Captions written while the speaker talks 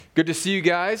Good to see you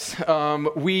guys.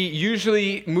 We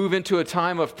usually move into a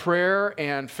time of prayer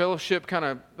and fellowship, kind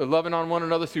of loving on one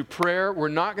another through prayer. We're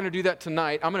not going to do that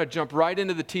tonight. I'm going to jump right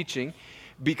into the teaching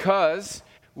because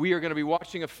we are going to be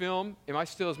watching a film.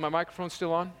 Is my microphone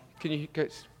still on? Can you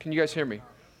guys hear me?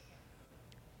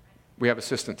 We have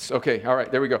assistants. Okay, all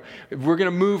right, there we go. We're going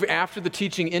to move after the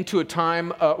teaching into a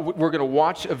time, we're going to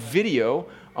watch a video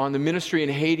on the ministry in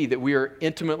Haiti that we are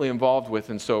intimately involved with,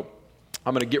 and so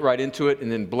I'm going to get right into it,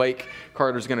 and then Blake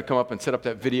Carter's going to come up and set up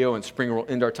that video, and Springer will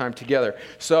end our time together.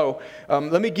 So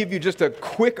let me give you just a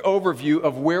quick overview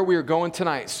of where we are going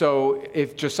tonight. So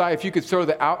if Josiah, if you could throw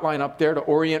the outline up there to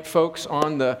orient folks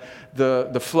on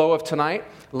the flow of tonight.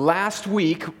 Last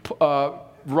week,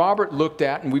 Robert looked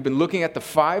at, and we've been looking at the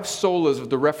 5 solas of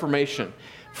the Reformation.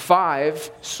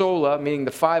 5 sola, meaning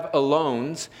the 5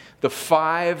 alones, the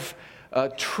 5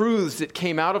 truths that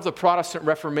came out of the Protestant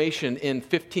Reformation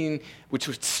which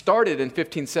was started in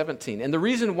 1517. And the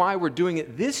reason why we're doing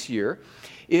it this year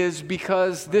is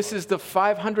because this is the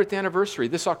 500th anniversary.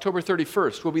 This October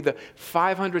 31st will be the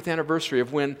 500th anniversary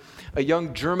of when a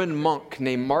young German monk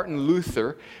named Martin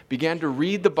Luther began to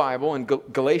read the Bible, in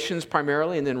Galatians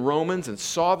primarily, and then Romans, and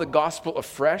saw the gospel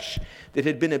afresh that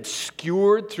had been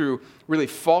obscured through really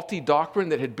faulty doctrine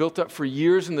that had built up for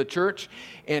years in the church,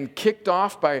 and kicked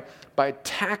off by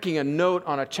tacking a note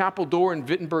on a chapel door in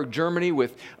Wittenberg, Germany,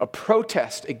 with a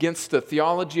protest against the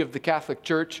theology of the Catholic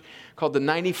Church called the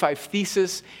 95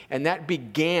 Thesis, and that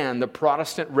began the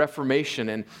Protestant Reformation.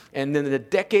 And then in the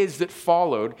decades that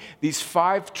followed, these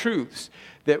 5 truths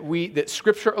that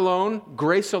Scripture alone,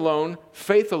 grace alone,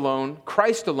 faith alone,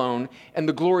 Christ alone, and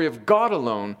the glory of God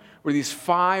alone were these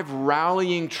 5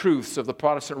 rallying truths of the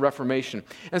Protestant Reformation.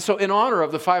 And so in honor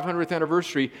of the 500th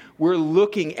anniversary, we're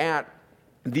looking at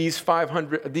these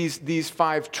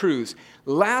 5 truths.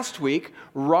 Last week,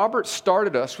 Robert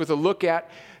started us with a look at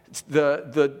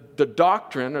the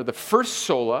doctrine, or the first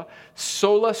sola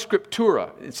scriptura.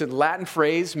 It's a Latin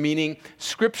phrase meaning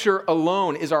Scripture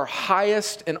alone is our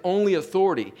highest and only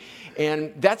authority.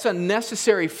 And that's a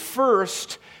necessary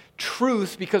first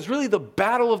truth, because really the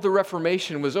battle of the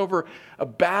Reformation was over a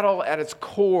battle at its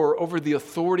core over the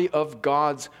authority of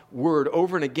God's Word,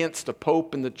 over and against the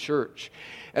Pope and the Church.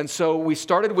 And so we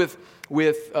started with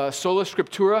Sola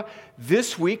Scriptura.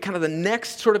 This week, kind of the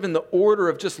next sort of in the order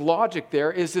of just logic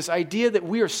there, is this idea that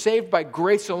we are saved by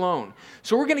grace alone.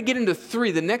 So we're going to get into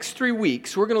the next 3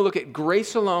 weeks. We're going to look at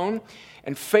grace alone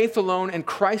and faith alone and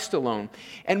Christ alone.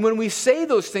 And when we say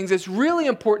those things, it's really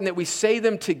important that we say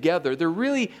them together.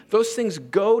 Those things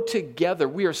go together.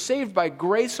 We are saved by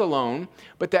grace alone,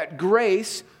 but that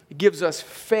grace gives us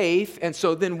faith. And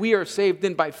so then we are saved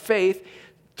then by faith,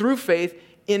 through faith,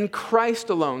 in Christ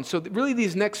alone. So really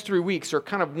these next 3 weeks are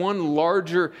kind of one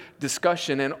larger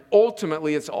discussion, and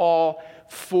ultimately it's all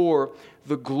for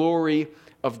the glory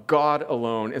of God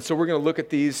alone. And so we're going to look at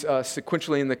these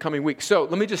sequentially in the coming weeks. So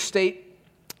let me just state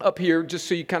up here, just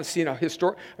so you kind of see an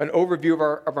overview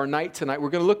of our night tonight.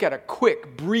 We're going to look at a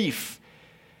quick, brief,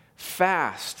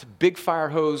 fast, big fire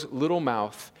hose, little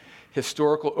mouth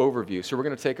historical overview. So we're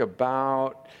going to take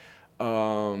about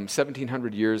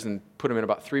 1,700 years and put them in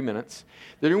about 3 minutes.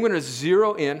 Then we're going to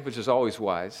zero in, which is always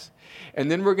wise, and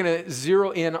then we're going to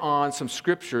zero in on some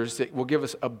scriptures that will give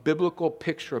us a biblical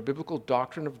picture, a biblical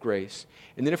doctrine of grace.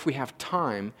 And then if we have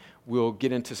time, we'll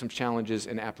get into some challenges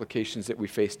and applications that we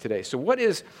face today. So what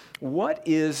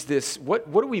is this?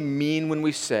 What do we mean when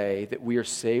we say that we are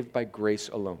saved by grace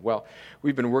alone? Well,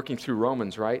 we've been working through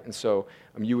Romans, right? And so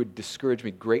you would discourage me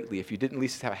greatly if you didn't at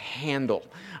least have a handle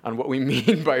on what we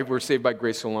mean by we're saved by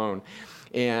grace alone.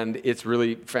 And it's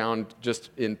really found just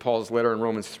in Paul's letter in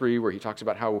Romans 3, where he talks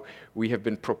about how we have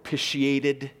been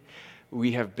propitiated,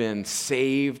 we have been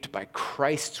saved by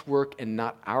Christ's work and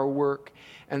not our work.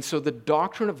 And so the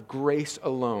doctrine of grace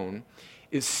alone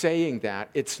is saying that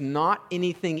it's not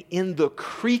anything in the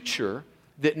creature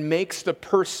that makes the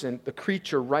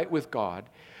creature right with God,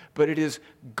 but it is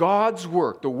God's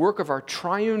work, the work of our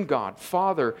triune God,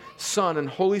 Father, Son, and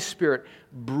Holy Spirit,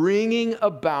 bringing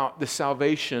about the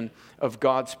salvation of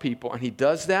God's people. And He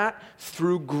does that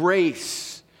through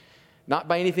grace, not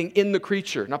by anything in the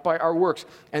creature, not by our works.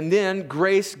 And then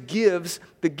grace gives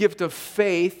the gift of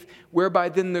faith, whereby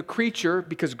then the creature,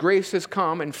 because grace has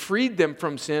come and freed them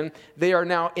from sin, they are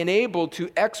now enabled to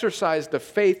exercise the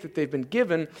faith that they've been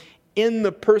given in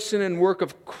the person and work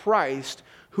of Christ,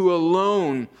 who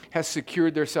alone has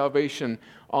secured their salvation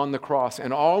on the cross.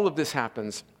 And all of this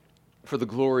happens for the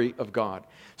glory of God.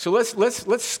 So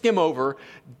let's skim over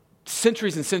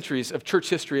centuries and centuries of church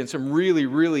history and some really,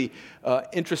 really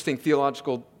interesting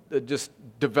theological just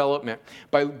development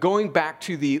by going back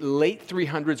to the late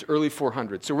 300s, early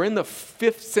 400s. So we're in the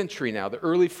 5th century now, the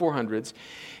early 400s,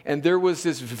 and there was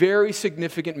this very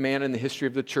significant man in the history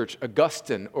of the church,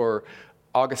 Augustine, or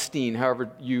Augustine, however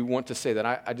you want to say that.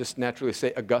 I just naturally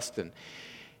say Augustine.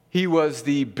 He was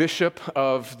the bishop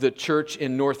of the church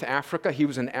in North Africa. He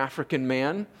was an African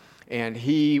man, and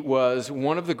he was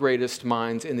one of the greatest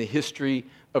minds in the history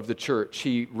of the church.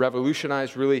 He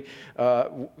revolutionized, really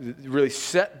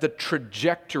set the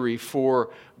trajectory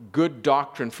for good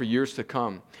doctrine for years to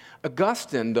come.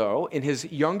 Augustine, though, in his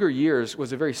younger years,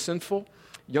 was a very sinful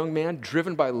young man,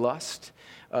 driven by lust,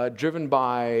 driven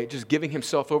by just giving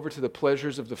himself over to the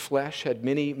pleasures of the flesh, had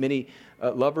many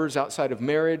lovers outside of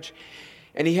marriage.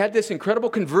 And he had this incredible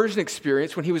conversion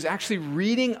experience when he was actually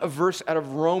reading a verse out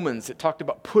of Romans that talked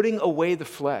about putting away the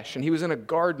flesh. And he was in a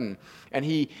garden, and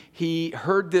he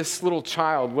heard this little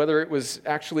child, whether it was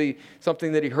actually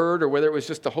something that he heard or whether it was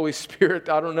just the Holy Spirit,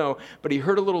 I don't know. But he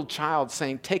heard a little child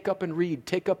saying, "Take up and read,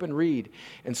 take up and read."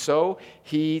 And so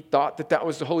he thought that that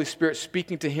was the Holy Spirit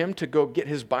speaking to him to go get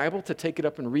his Bible, to take it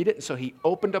up and read it. And so he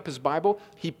opened up his Bible.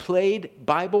 He played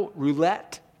Bible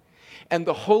roulette. And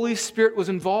the Holy Spirit was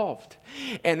involved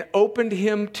and opened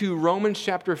him to Romans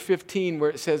chapter 15, where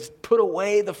it says, "Put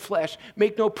away the flesh,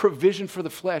 make no provision for the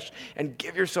flesh, and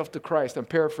give yourself to Christ." I'm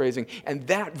paraphrasing. And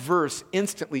that verse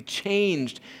instantly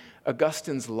changed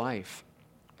Augustine's life.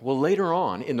 Well, later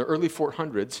on, in the early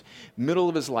 400s, middle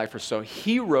of his life or so,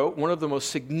 he wrote one of the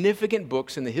most significant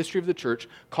books in the history of the church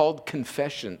called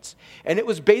Confessions. And it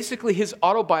was basically his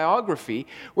autobiography,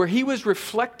 where he was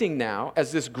reflecting now,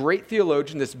 as this great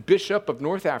theologian, this bishop of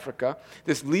North Africa,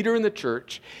 this leader in the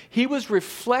church, he was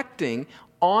reflecting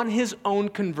on his own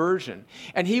conversion.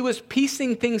 And he was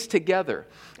piecing things together.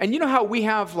 And you know how we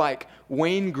have like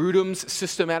Wayne Grudem's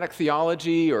systematic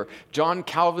theology or John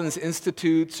Calvin's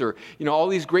Institutes or, all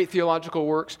these great theological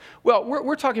works? Well,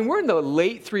 we're in the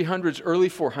late 300s, early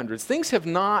 400s. Things have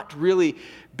not really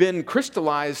been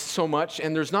crystallized so much,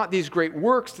 and there's not these great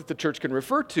works that the church can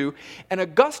refer to. And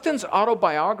Augustine's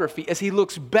autobiography, as he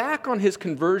looks back on his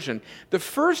conversion, the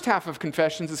first half of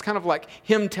Confessions is kind of like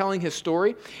him telling his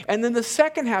story. And then the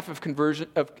second half of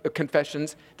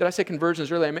Confessions, did I say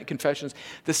conversions? Really, I meant Confessions.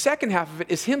 The second half of it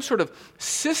is him sort of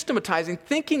systematizing,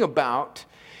 thinking about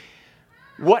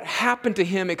what happened to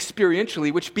him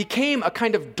experientially, which became a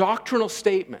kind of doctrinal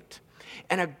statement.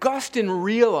 And Augustine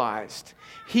realized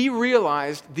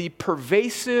the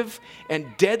pervasive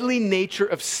and deadly nature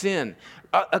of sin.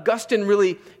 Augustine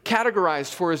really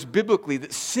categorized for us biblically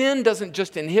that sin doesn't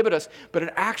just inhibit us, but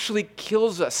it actually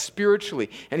kills us spiritually.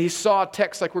 And he saw a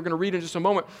text like we're going to read in just a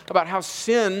moment about how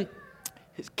sin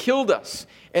has killed us,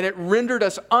 and it rendered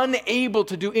us unable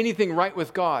to do anything right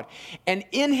with God. And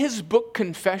in his book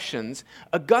Confessions,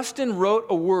 Augustine wrote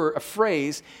a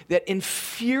phrase that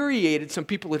infuriated some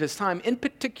people at his time, in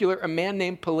particular a man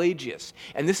named Pelagius.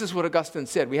 And this is what Augustine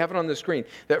said. We have it on the screen,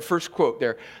 that first quote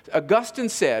there. Augustine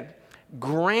said,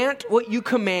 "Grant what you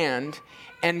command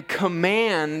and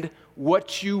command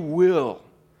what you will."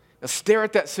 Now stare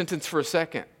at that sentence for a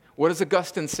second. What is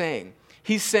Augustine saying?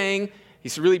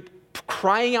 He's really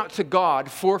crying out to God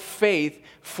for faith,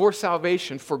 for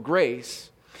salvation, for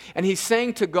grace. And he's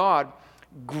saying to God,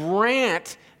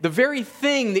 grant the very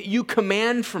thing that you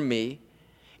command from me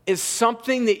is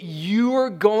something that you are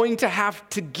going to have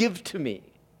to give to me.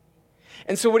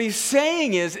 And so what he's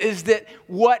saying is that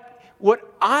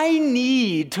what I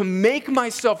need to make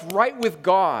myself right with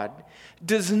God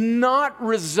does not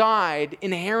reside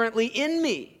inherently in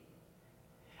me.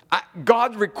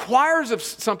 God requires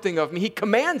something of me. He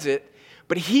commands it,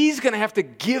 but he's going to have to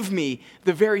give me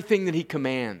the very thing that he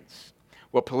commands.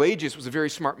 Well, Pelagius was a very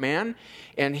smart man,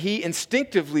 and he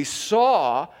instinctively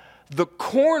saw the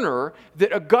corner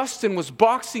that Augustine was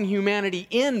boxing humanity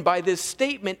in by this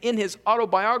statement in his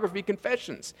autobiography,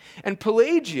 Confessions. And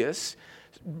Pelagius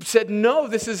said, no,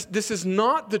 this is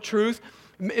not the truth.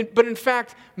 But in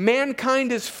fact,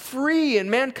 mankind is free,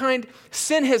 and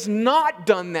sin has not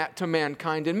done that to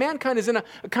mankind, and mankind is in a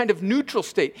kind of neutral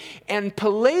state. And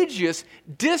Pelagius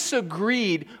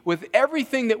disagreed with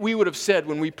everything that we would have said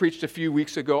when we preached a few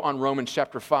weeks ago on Romans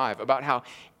chapter 5 about how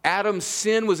Adam's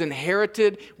sin was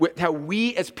inherited, how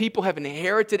we as people have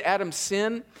inherited Adam's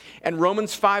sin. And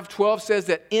Romans 5:12 says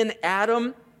that in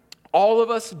Adam, all of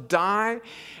us die.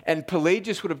 And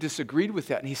Pelagius would have disagreed with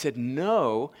that. And he said,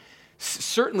 no,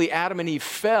 certainly Adam and Eve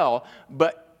fell,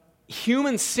 but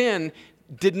human sin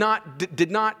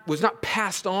was not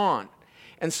passed on.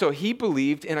 And so he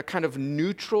believed in a kind of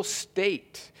neutral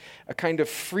state, a kind of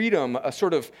freedom, a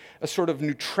sort of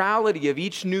neutrality of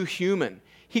each new human.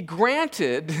 he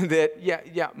granted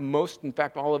that, most, in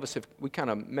fact, all of us, we kind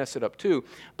of mess it up too,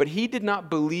 but he did not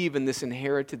believe in this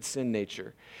inherited sin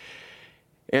nature.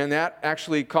 And that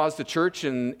actually caused the church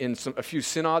in a few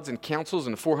synods and councils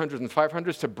in the 400s and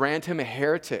 500s to brand him a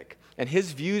heretic. And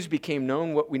his views became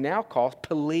known what we now call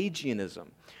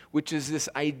Pelagianism, which is this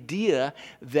idea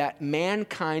that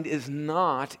mankind is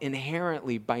not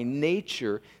inherently, by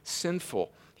nature,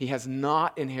 sinful. He has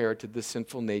not inherited the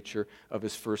sinful nature of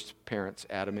his first parents,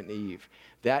 Adam and Eve.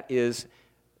 That is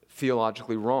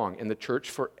theologically wrong, and the church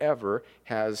forever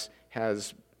has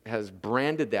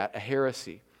branded that a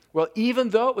heresy. Well,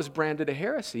 even though it was branded a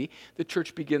heresy, the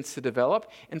church begins to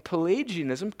develop, and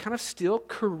Pelagianism kind of still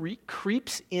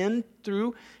creeps in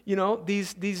through,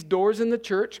 these doors in the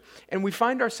church, and we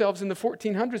find ourselves in the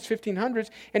 1400s, 1500s,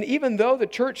 and even though the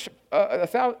church a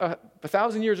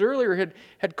thousand years earlier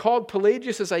had called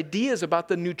Pelagius' ideas about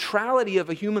the neutrality of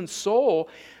a human soul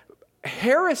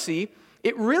heresy,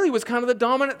 it really was kind of the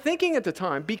dominant thinking at the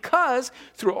time, because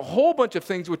through a whole bunch of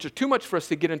things, which are too much for us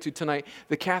to get into tonight,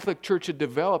 the Catholic Church had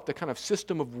developed a kind of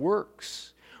system of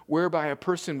works whereby a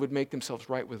person would make themselves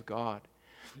right with God,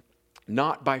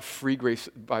 not by the free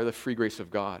grace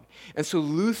of God. And so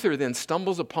Luther then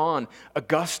stumbles upon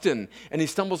Augustine, and he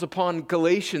stumbles upon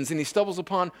Galatians, and he stumbles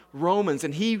upon Romans,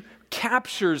 and he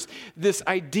captures this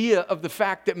idea of the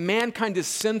fact that mankind is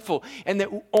sinful and that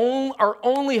our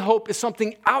only hope is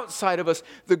something outside of us,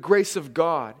 the grace of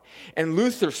God. And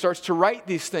Luther starts to write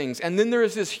these things. And then there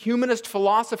is this humanist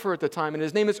philosopher at the time, and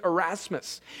his name is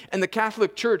Erasmus. And the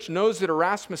Catholic Church knows that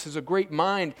Erasmus is a great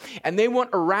mind, and they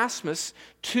want Erasmus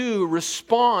to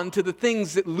respond to the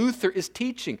things that Luther is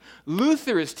teaching.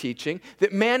 Luther is teaching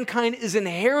that mankind is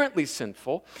inherently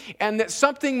sinful and that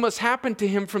something must happen to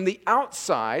him from the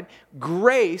outside,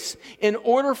 grace, in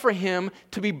order for him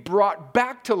to be brought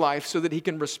back to life so that he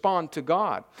can respond to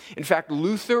God. In fact,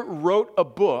 Luther wrote a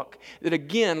book that,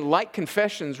 again, like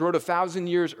Confessions, wrote 1,000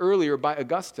 years earlier by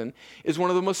Augustine, is one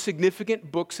of the most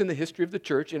significant books in the history of the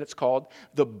church, and it's called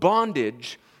The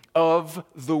Bondage of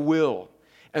the Will.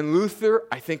 And Luther,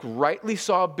 I think, rightly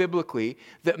saw biblically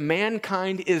that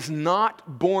mankind is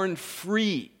not born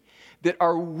free, that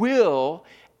our will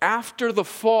after the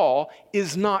fall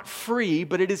is not free,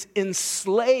 but it is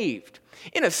enslaved.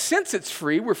 In a sense, it's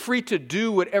free. We're free to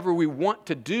do whatever we want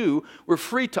to do. We're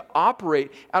free to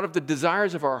operate out of the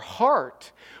desires of our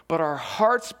heart. But our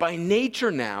hearts by nature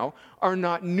now are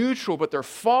not neutral, but they're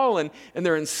fallen and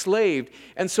they're enslaved.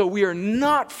 And so we are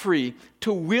not free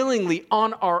to willingly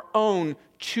on our own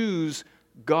choose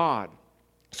God.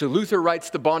 So Luther writes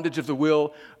The Bondage of the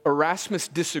Will. Erasmus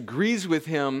disagrees with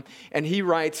him, and he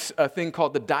writes a thing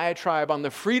called the Diatribe on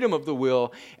the Freedom of the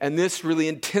Will, and this really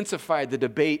intensified the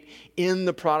debate in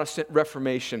the Protestant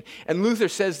Reformation. And Luther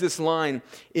says this line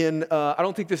in, I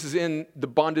don't think this is in The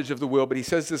Bondage of the Will, but he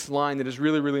says this line that is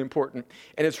really, really important,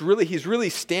 and he's really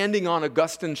standing on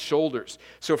Augustine's shoulders.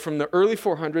 So from the early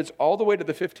 400s all the way to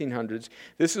the 1500s,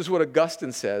 this is what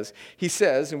Augustine says. He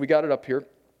says, and we got it up here,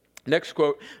 next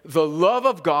quote, "The love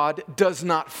of God does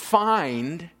not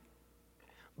find,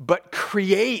 but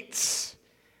creates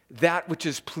that which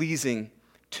is pleasing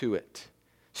to it."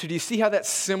 So do you see how that's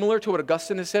similar to what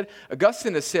Augustine has said?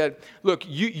 Augustine has said, look,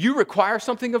 you require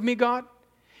something of me, God,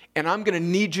 and I'm going to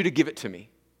need you to give it to me.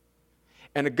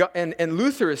 And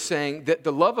Luther is saying that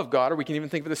the love of God, or we can even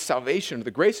think of the salvation, or the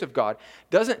grace of God,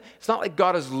 it's not like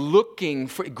God is looking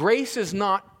for, grace is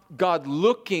not God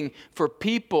looking for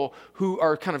people who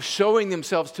are kind of showing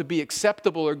themselves to be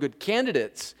acceptable or good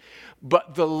candidates.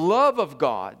 But the love of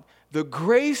God, the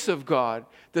grace of God,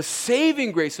 the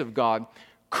saving grace of God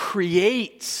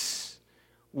creates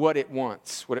what it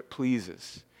wants, what it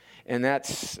pleases. And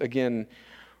that's, again,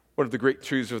 one of the great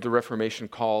truths of the Reformation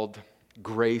called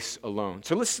grace alone.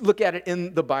 So let's look at it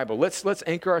in the Bible. Let's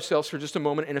anchor ourselves for just a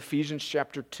moment in Ephesians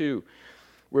chapter 2,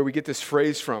 where we get this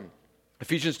phrase from.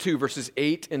 Ephesians 2, verses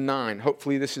 8 and 9.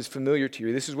 Hopefully this is familiar to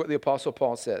you. This is what the Apostle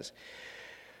Paul says.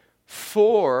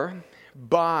 "For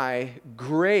by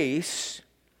grace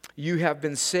you have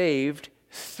been saved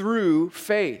through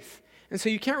faith." And so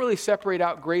you can't really separate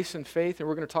out grace and faith, and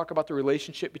we're going to talk about the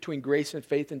relationship between grace and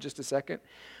faith in just a second.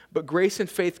 But grace and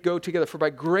faith go together. "For by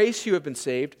grace you have been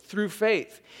saved through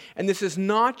faith. And this is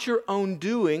not your own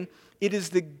doing, it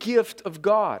is the gift of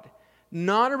God,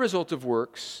 not a result of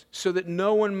works, so that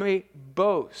no one may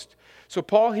boast." So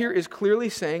Paul here is clearly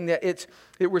saying that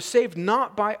we're saved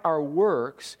not by our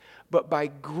works, but by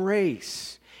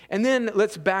grace. And then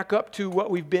let's back up to what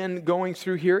we've been going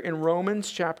through here in Romans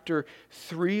chapter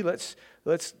 3. Let's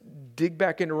dig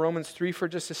back into Romans 3 for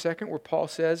just a second, where Paul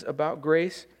says about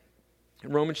grace.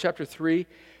 In Romans chapter 3,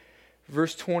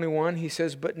 verse 21, he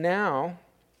says, "But now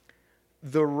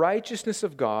the righteousness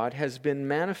of God has been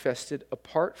manifested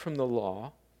apart from the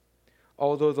law,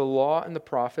 although the law and the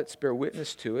prophets bear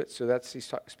witness to it. So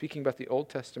he's speaking about the Old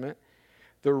Testament.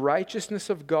 The righteousness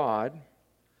of God,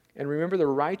 and remember the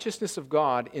righteousness of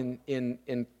God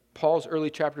in Paul's early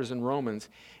chapters in Romans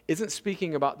isn't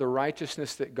speaking about the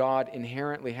righteousness that God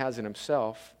inherently has in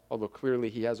himself, although clearly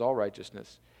he has all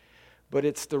righteousness, but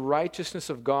it's the righteousness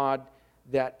of God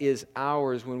that is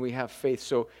ours when we have faith.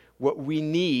 So what we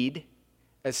need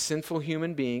as sinful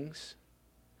human beings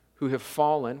who have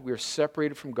fallen, we are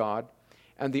separated from God,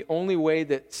 and the only way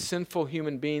that sinful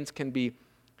human beings can be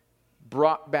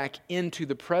brought back into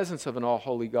the presence of an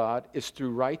all-holy God is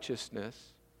through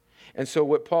righteousness. And so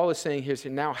what Paul is saying here is,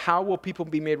 now how will people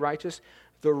be made righteous?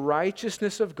 The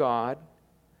righteousness of God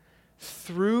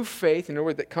through faith, in other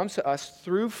words, that comes to us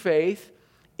through faith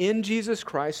in Jesus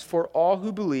Christ for all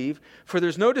who believe. For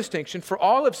there's no distinction, for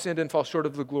all have sinned and fall short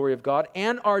of the glory of God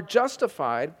and are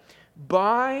justified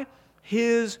by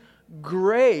his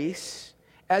grace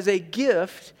as a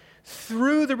gift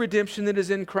through the redemption that is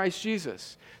in Christ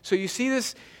Jesus. So you see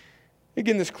this,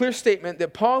 again, this clear statement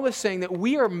that Paul is saying that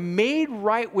we are made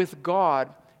right with God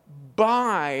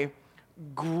by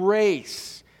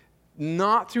grace,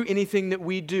 not through anything that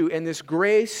we do. And this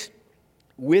grace,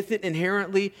 with it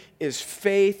inherently, is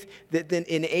faith that then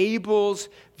enables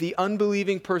the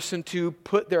unbelieving person to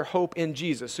put their hope in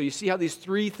Jesus. So you see how these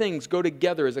three things go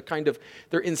together as a kind of,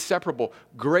 they're inseparable.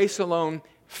 Grace alone,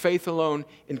 faith alone,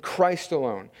 in Christ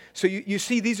alone. So you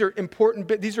see these are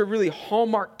important, these are really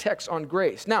hallmark texts on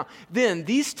grace. Now, then,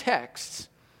 these texts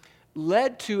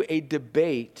led to a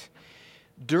debate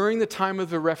during the time of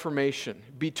the Reformation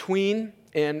between,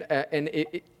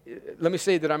 let me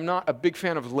say that I'm not a big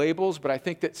fan of labels, but I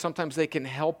think that sometimes they can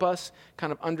help us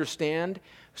kind of understand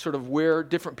sort of where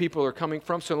different people are coming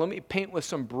from. So let me paint with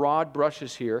some broad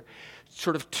brushes here.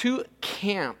 Sort of two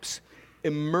camps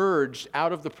emerged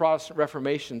out of the Protestant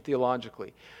Reformation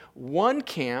theologically. One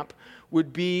camp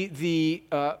would be the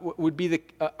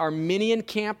Arminian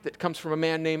camp that comes from a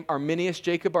man named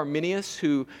Jacob Arminius,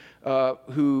 who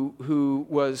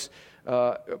was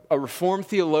a Reformed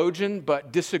theologian,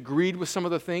 but disagreed with some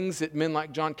of the things that men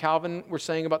like John Calvin were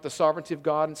saying about the sovereignty of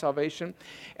God and salvation.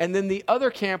 And then the other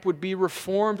camp would be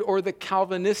Reformed or the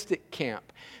Calvinistic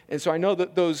camp. And so I know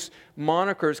that those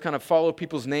monikers kind of follow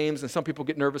people's names, and some people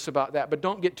get nervous about that, but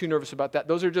don't get too nervous about that.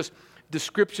 Those are just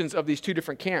descriptions of these two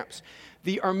different camps.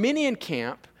 The Arminian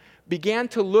camp began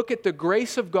to look at the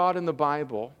grace of God in the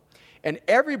Bible, and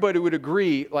everybody would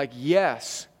agree, like,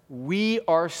 yes, we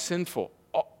are sinful.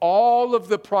 All of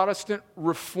the Protestant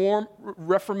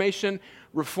Reformation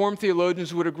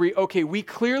theologians would agree, okay, we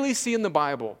clearly see in the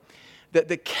Bible that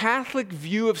the Catholic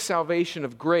view of salvation,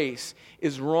 of grace,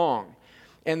 is wrong.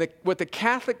 And what the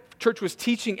Catholic Church was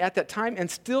teaching at that time, and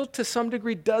still to some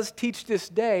degree does teach this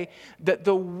day, that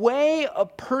the way a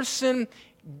person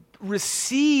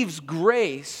receives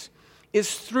grace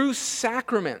is through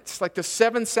sacraments, like the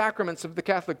 7 sacraments of the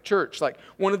Catholic Church, like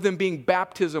one of them being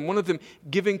baptism, one of them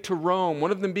giving to Rome,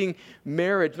 one of them being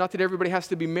marriage. Not that everybody has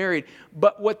to be married,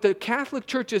 but what the Catholic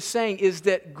Church is saying is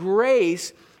that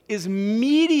grace is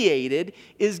mediated,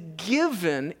 is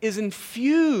given, is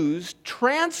infused,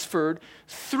 transferred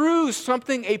through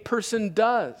something a person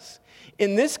does.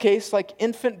 In this case, like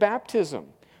infant baptism,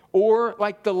 or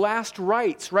like the last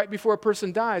rites right before a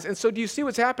person dies. And so do you see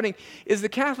what's happening is the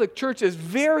Catholic Church is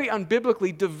very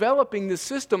unbiblically developing this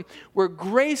system where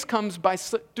grace comes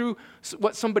through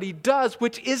what somebody does,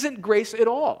 which isn't grace at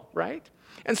all, right?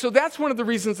 And so that's one of the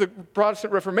reasons the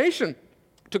Protestant Reformation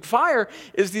took fire,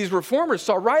 is these reformers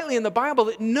saw rightly in the Bible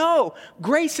that no,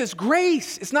 grace is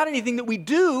grace. It's not anything that we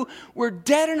do. We're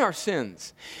dead in our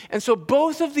sins. And so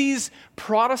both of these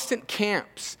Protestant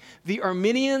camps, the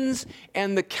Arminians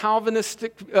and the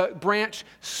Calvinistic branch,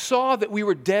 saw that we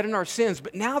were dead in our sins,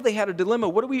 but now they had a dilemma.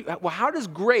 How does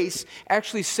grace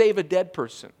actually save a dead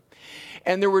person?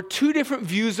 And there were two different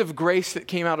views of grace that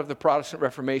came out of the Protestant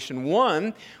Reformation.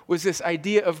 One was this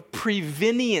idea of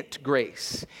prevenient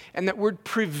grace. And that word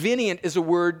prevenient is a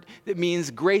word that means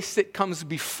grace that comes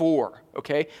before.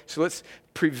 Okay? So let's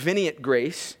prevenient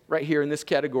grace right here in this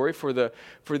category for the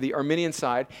Arminian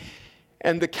side.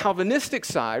 And the Calvinistic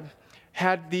side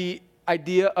had the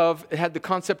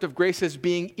concept of grace as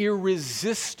being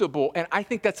irresistible. And I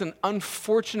think that's an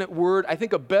unfortunate word. I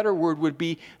think a better word would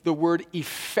be the word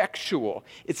effectual.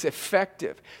 It's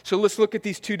effective. So let's look at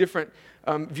these two different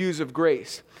views of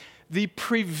grace. The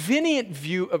prevenient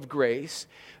view of grace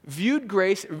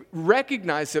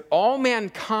recognized that all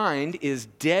mankind is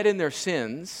dead in their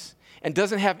sins and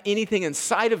doesn't have anything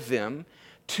inside of them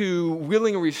to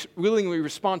willingly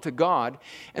respond to God.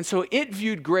 And so it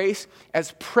viewed grace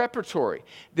as preparatory,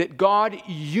 that God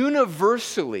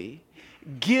universally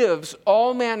gives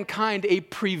all mankind a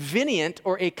prevenient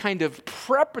or a kind of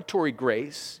preparatory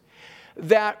grace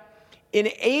that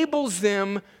enables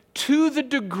them to the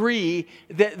degree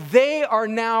that they are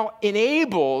now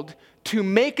enabled to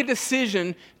make a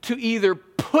decision to either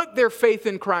put their faith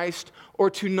in Christ or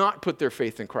to not put their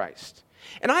faith in Christ.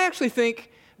 And I actually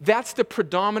think that's the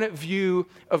predominant view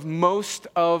of most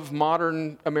of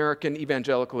modern American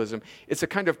evangelicalism. It's a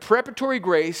kind of preparatory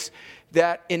grace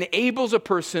that enables a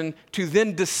person to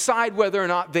then decide whether or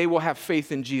not they will have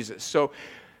faith in Jesus. So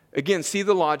again, see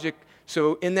the logic.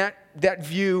 So in that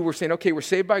view, we're saying, okay, we're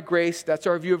saved by grace. That's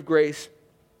our view of grace.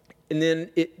 And then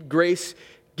grace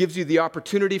gives you the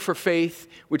opportunity for faith,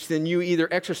 which then you either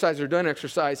exercise or don't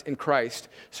exercise in Christ.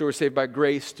 So we're saved by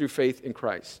grace through faith in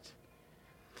Christ.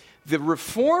 The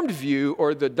Reformed view,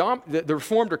 or the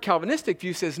Reformed or Calvinistic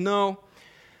view, says no,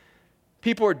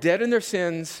 people are dead in their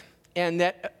sins, and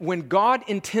that when God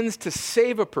intends to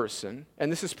save a person,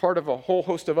 and this is part of a whole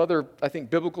host of other, I think,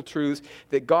 biblical truths,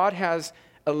 that God has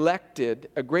elected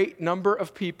a great number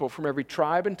of people from every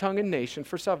tribe and tongue and nation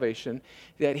for salvation,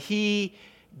 that He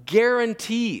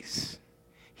guarantees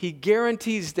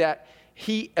that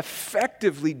He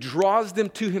effectively draws them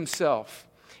to Himself,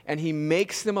 and He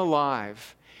makes them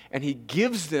alive, and He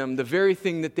gives them the very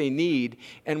thing that they need.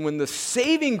 And when the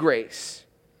saving grace,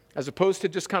 as opposed to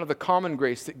just kind of the common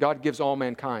grace that God gives all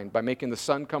mankind by making the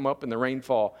sun come up and the rain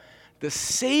fall, the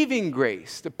saving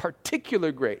grace, the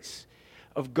particular grace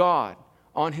of God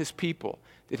on His people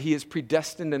that He has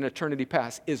predestined in eternity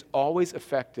past is always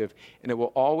effective, and it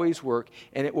will always work,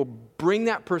 and it will bring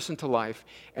that person to life.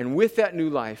 And with that new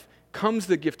life comes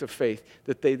the gift of faith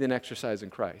that they then exercise in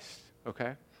Christ.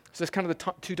 Okay? So that's kind of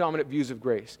the two dominant views of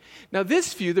grace. Now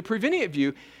this view, the prevenient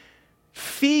view,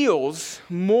 feels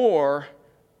more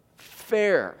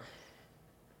fair.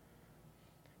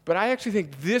 But I actually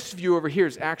think this view over here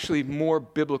is actually more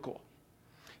biblical.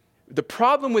 The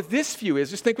problem with this view is,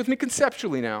 just think with me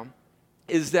conceptually now,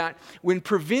 is that when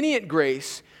prevenient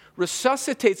grace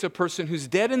resuscitates a person who's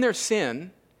dead in their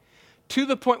sin to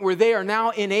the point where they are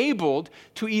now enabled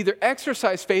to either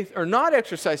exercise faith or not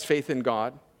exercise faith in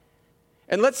God,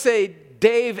 and let's say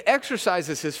Dave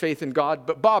exercises his faith in God,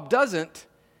 but Bob doesn't,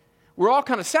 we're all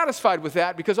kind of satisfied with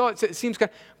that because it seems kind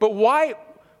of, but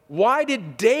why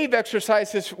did Dave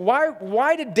exercise his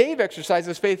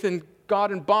faith in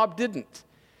God and Bob didn't?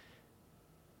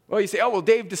 Well, you say,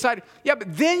 Dave decided. Yeah,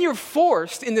 but then you're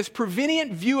forced in this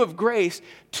prevenient view of grace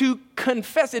to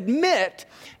admit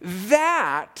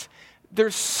that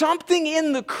there's something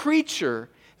in the creature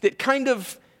that kind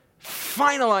of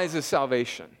finalizes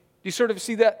salvation. Do you sort of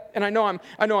see that? And I know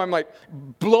I'm like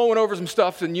blowing over some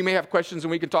stuff, and you may have questions,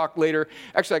 and we can talk later.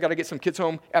 Actually, I got to get some kids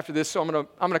home after this, so I'm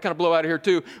gonna kind of blow out of here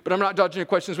too. But I'm not dodging any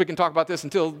questions. We can talk about this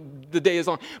until the day is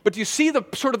long. But do you see the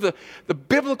sort of the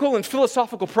biblical and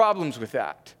philosophical problems with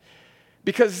that?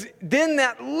 Because then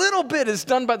that little bit is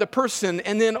done by the person,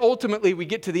 and then ultimately we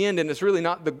get to the end, and it's really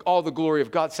not all the glory of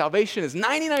God. Salvation is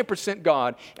 99%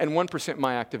 God and 1%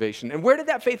 my activation. And where did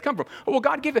that faith come from?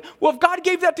 God gave it. Well, if God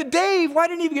gave that to Dave, why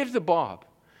didn't He give it to Bob?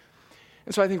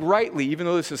 And so I think rightly, even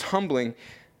though this is humbling,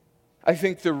 I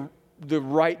think the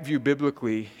right view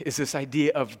biblically is this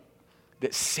idea of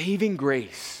that saving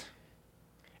grace,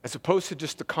 as opposed to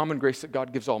just the common grace that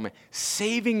God gives all men,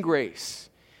 saving grace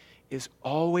is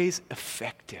always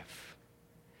effective.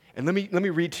 And let me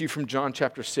read to you from John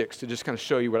chapter 6 to just kind of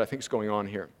show you what I think is going on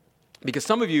here. Because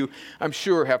some of you, I'm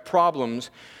sure, have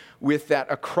problems with that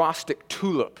acrostic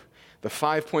tulip, the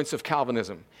 5 points of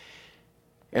Calvinism.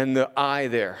 And the I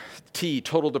there, T,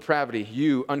 total depravity,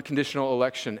 U, unconditional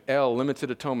election, L, limited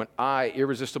atonement, I,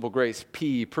 irresistible grace,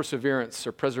 P, perseverance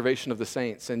or preservation of the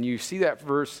saints. And you see that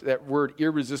verse, that word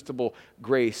irresistible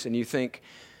grace, and you think,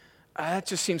 that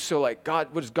just seems so like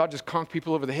God. What does God just conk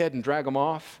people over the head and drag them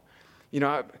off?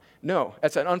 No,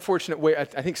 that's an unfortunate way. I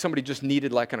think somebody just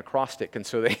needed like an acrostic, and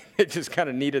so they just kind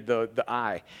of needed the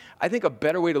I. I think a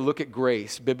better way to look at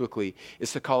grace biblically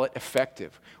is to call it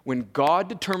effective. When God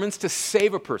determines to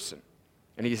save a person,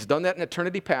 and He's done that in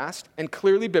eternity past, and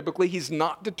clearly biblically He's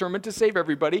not determined to save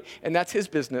everybody, and that's His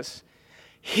business.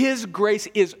 His grace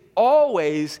is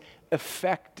always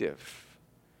effective.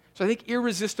 So I think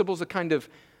irresistible is a kind of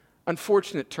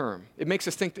unfortunate term. It makes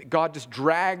us think that God just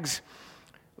drags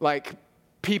like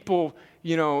people,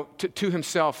 to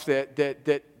Himself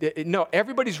no,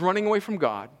 everybody's running away from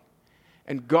God,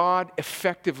 and God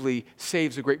effectively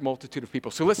saves a great multitude of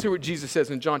people. So let's hear what Jesus says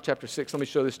in John chapter 6. Let me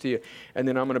show this to you, and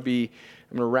then I'm going to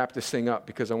wrap this thing up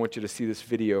because I want you to see this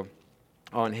video.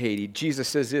 on Haiti. Jesus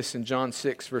says this in John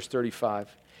 6, verse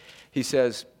 35. He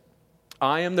says,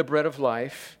 I am the bread of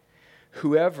life.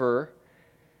 Whoever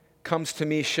comes to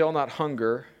me shall not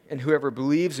hunger, and whoever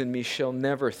believes in me shall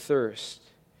never thirst.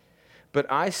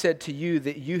 But I said to you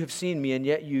that you have seen me, and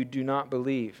yet you do not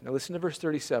believe. Now listen to verse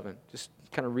 37. Just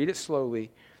kind of read it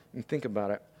slowly and think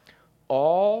about it.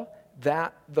 All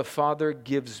that the Father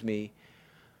gives me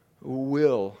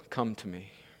will come to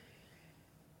me.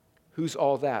 Who's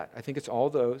all that? I think it's all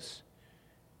those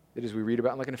that, as we read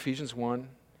about like in Ephesians 1,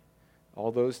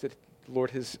 all those that the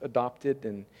Lord has adopted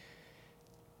and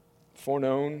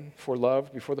foreknown,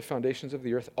 foreloved before the foundations of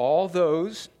the earth. All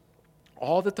those,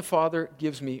 all that the Father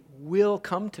gives me will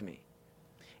come to me.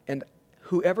 And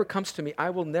whoever comes to me, I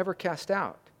will never cast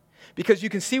out. Because you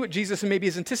can see what Jesus maybe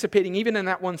is anticipating even in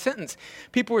that one sentence.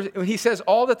 When he says,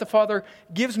 all that the Father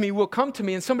gives me will come to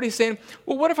me. And somebody's saying,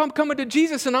 well, what if I'm coming to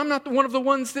Jesus and I'm not one of the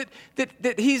ones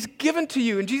that he's given to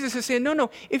you? And Jesus is saying, no,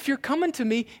 if you're coming to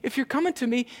me,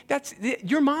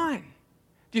 you're mine.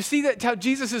 Do you see that how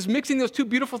Jesus is mixing those two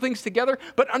beautiful things together?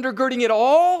 But undergirding it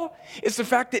all is the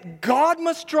fact that God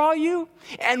must draw you.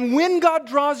 And when God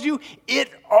draws you,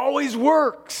 it always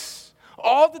works.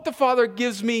 All that the Father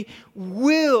gives me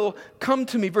will come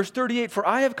to me. Verse 38, for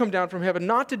I have come down from heaven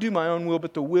not to do my own will,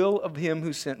 but the will of him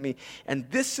who sent me. And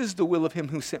this is the will of him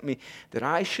who sent me, that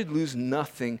I should lose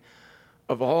nothing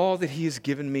of all that he has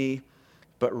given me,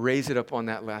 but raise it up on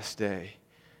that last day.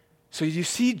 So you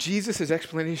see Jesus'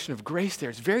 explanation of grace there.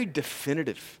 It's very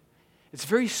definitive. It's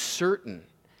very certain.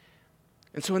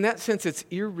 And so in that sense, it's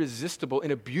irresistible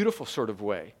in a beautiful sort of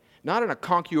way. Not in a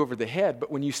conk you over the head,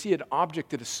 but when you see an object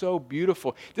that is so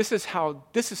beautiful, this is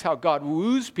how God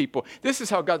woos people. This is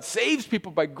how God saves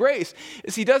people by grace,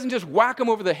 is he doesn't just whack them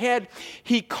over the head.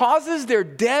 He causes their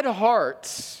dead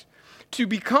hearts to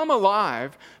become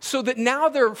alive so that now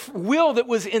their will that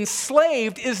was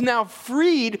enslaved is now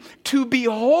freed to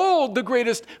behold the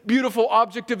greatest beautiful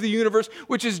object of the universe,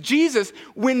 which is Jesus,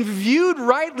 when viewed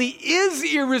rightly is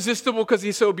irresistible because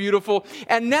he's so beautiful.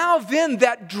 And now then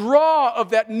that draw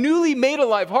of that newly made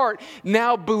alive heart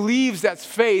now believes, that's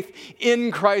faith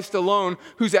in Christ alone,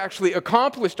 who's actually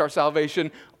accomplished our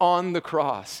salvation on the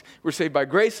cross. We're saved by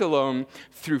grace alone,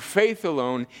 through faith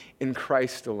alone, in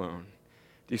Christ alone.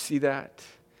 Do you see that?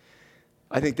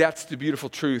 I think that's the beautiful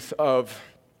truth of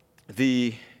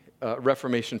the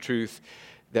Reformation truth,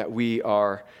 that we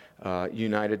are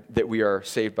united, that we are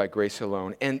saved by grace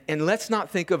alone. And let's not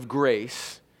think of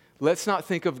grace as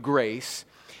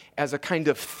a kind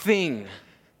of thing,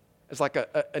 as like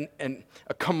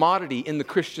a commodity in the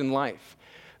Christian life.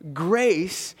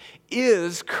 Grace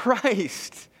is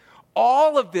Christ.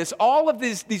 All of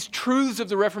these truths of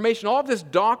the Reformation, all of this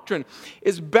doctrine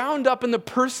is bound up in the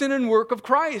person and work of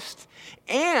Christ.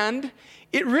 And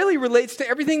it really relates to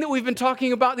everything that we've been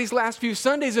talking about these last few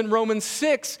Sundays in Romans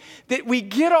 6, that we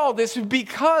get all this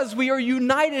because we are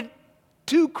united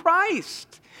to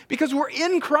Christ. Because we're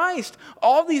in Christ.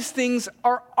 All these things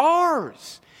are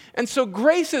ours. And so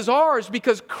grace is ours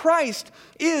because Christ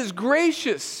is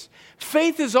gracious.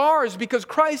 Faith is ours because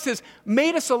Christ has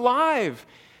made us alive.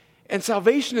 And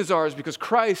salvation is ours because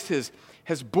Christ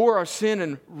has bore our sin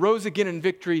and rose again in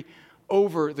victory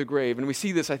over the grave. And we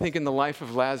see this, I think, in the life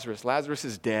of Lazarus. Lazarus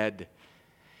is dead.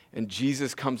 And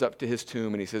Jesus comes up to his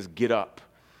tomb and he says, get up.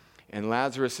 And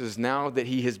Lazarus is, now that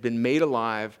he has been made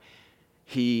alive,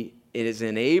 he is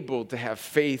enabled to have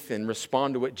faith and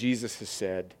respond to what Jesus has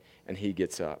said, and he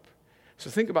gets up. So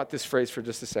think about this phrase for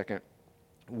just a second.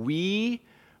 We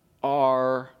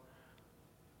are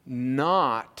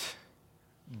not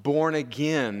born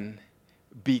again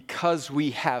because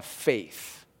we have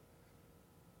faith.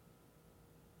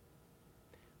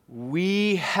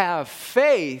 We have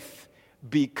faith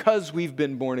because we've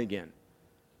been born again.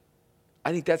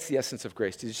 I think that's the essence of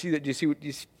grace. Did you see that? Do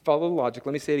you follow the logic?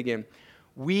 Let me say it again.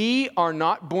 We are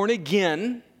not born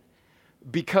again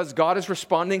because God is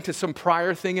responding to some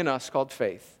prior thing in us called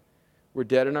faith. We're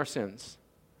dead in our sins.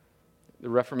 The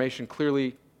Reformation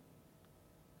clearly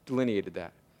delineated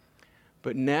that.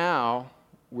 But now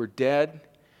we're dead,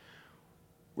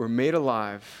 we're made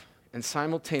alive, and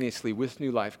simultaneously with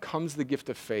new life comes the gift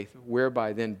of faith,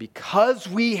 whereby then, because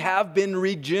we have been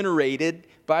regenerated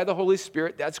by the Holy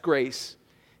Spirit, that's grace,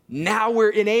 now we're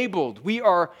enabled. We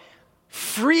are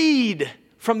freed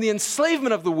from the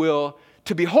enslavement of the will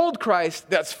to behold Christ,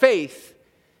 that's faith,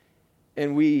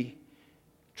 and we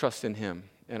trust in him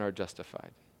and are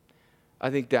justified. I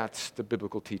think that's the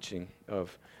biblical teaching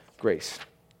of grace.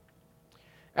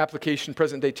 Application,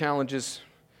 present-day challenges,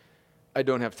 I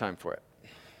don't have time for it.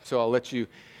 So I'll let you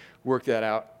work that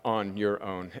out on your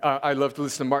own. I love to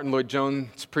listen to Martin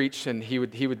Lloyd-Jones preach, and he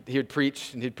would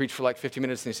preach, and he'd preach for like 50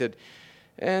 minutes, and he said,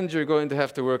 and you're going to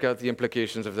have to work out the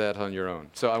implications of that on your own.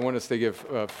 So I want us to give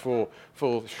full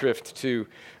shrift to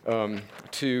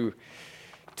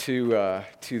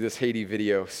this Haiti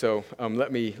video. So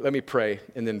let me pray,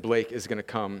 and then Blake is going to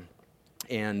come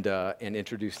and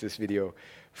introduce this video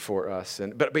for us.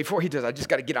 But before he does, I just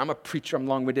got to I'm a preacher. I'm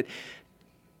long-winded.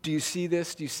 Do you see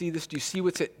this? Do you see this? Do you see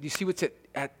what's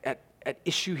at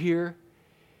issue here?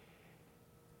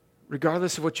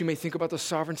 Regardless of what you may think about the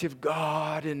sovereignty of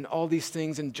God and all these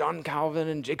things, and John Calvin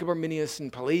and Jacob Arminius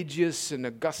and Pelagius and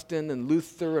Augustine and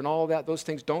Luther and all that, those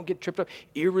things, don't get tripped up.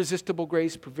 Irresistible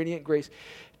grace, prevenient grace.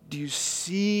 Do you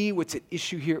see what's at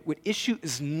issue here? What issue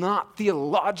is not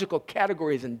theological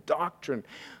categories and doctrine,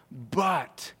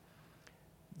 but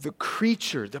the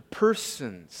creature, the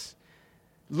persons,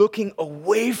 looking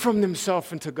away from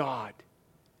themselves into God.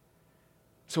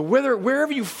 So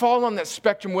wherever you fall on that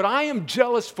spectrum, what I am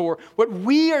jealous for, what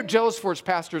we are jealous for as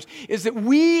pastors, is that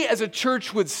we as a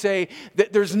church would say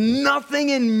that there's nothing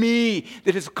in me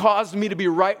that has caused me to be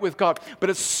right with God, but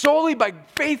it's solely by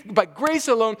faith, by grace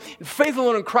alone, and faith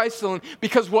alone in Christ alone,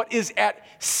 because what is at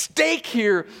stake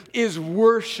here is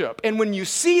worship. And when you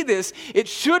see this, it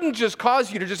shouldn't just cause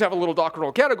you to just have a little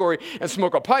doctrinal category and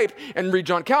smoke a pipe and read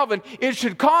John Calvin. It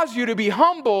should cause you to be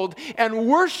humbled and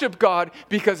worship God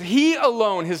because He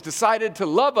alone has decided to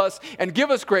love us and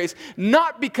give us grace,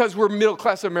 not because we're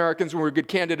middle-class Americans and we're good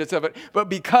candidates of it, but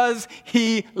because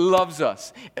He loves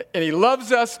us. And He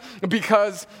loves us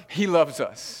because He loves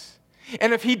us.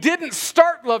 And if He didn't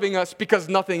start loving us because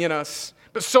nothing in us,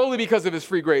 but solely because of His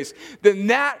free grace, then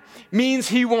that means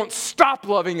He won't stop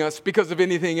loving us because of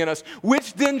anything in us,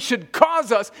 which then should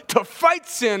cause us to fight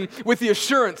sin with the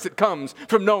assurance that comes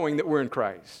from knowing that we're in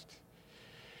Christ.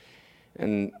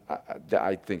 And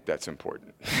I think that's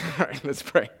important. All right, let's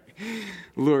pray.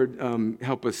 Lord,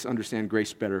 help us understand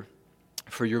grace better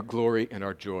for Your glory and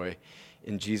our joy.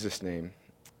 In Jesus' name,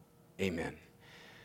 amen.